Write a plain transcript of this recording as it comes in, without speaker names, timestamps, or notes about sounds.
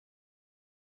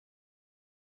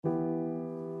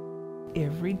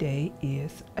every day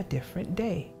is a different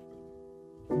day.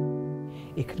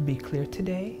 It could be clear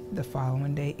today, the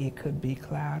following day it could be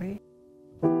cloudy.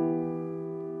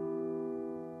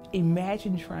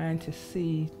 Imagine trying to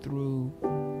see through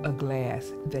a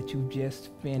glass that you've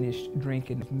just finished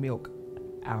drinking milk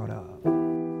out of.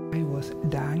 I was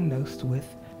diagnosed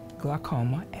with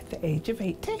glaucoma at the age of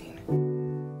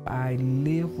 18. I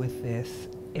live with this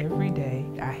every day.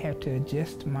 I have to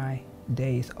adjust my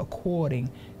days according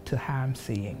to how I'm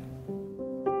seeing.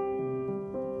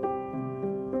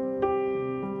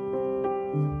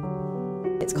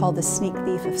 It's called the sneak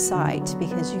thief of sight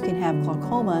because you can have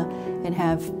glaucoma and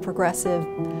have progressive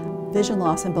vision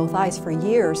loss in both eyes for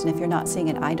years, and if you're not seeing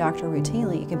an eye doctor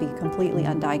routinely, it can be completely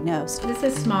undiagnosed. This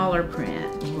is smaller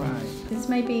print. Right. This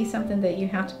may be something that you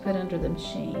have to put under the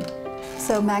machine.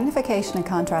 So magnification and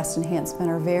contrast enhancement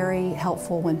are very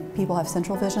helpful when people have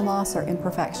central vision loss or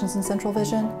imperfections in central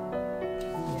vision.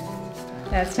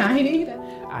 That's tiny.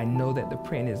 I know that the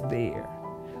print is there,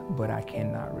 but I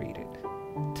cannot read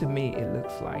it. To me, it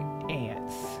looks like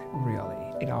ants, really.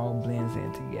 It all blends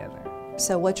in together.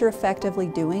 So what you're effectively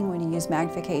doing when you use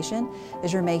magnification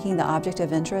is you're making the object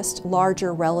of interest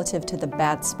larger relative to the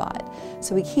bad spot.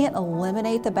 So we can't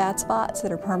eliminate the bad spots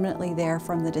that are permanently there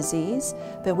from the disease,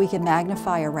 but we can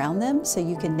magnify around them so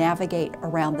you can navigate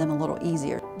around them a little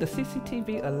easier. The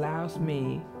CCTV allows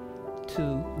me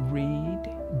to read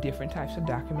different types of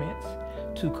documents,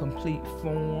 to complete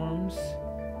forms.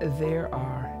 There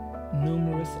are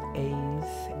numerous aids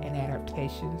and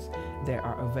adaptations that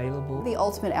are available. The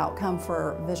ultimate outcome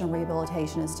for vision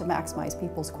rehabilitation is to maximize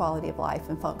people's quality of life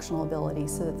and functional ability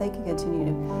so that they can continue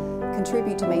to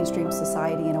contribute to mainstream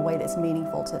society in a way that's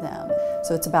meaningful to them.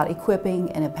 So it's about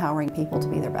equipping and empowering people to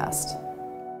be their best.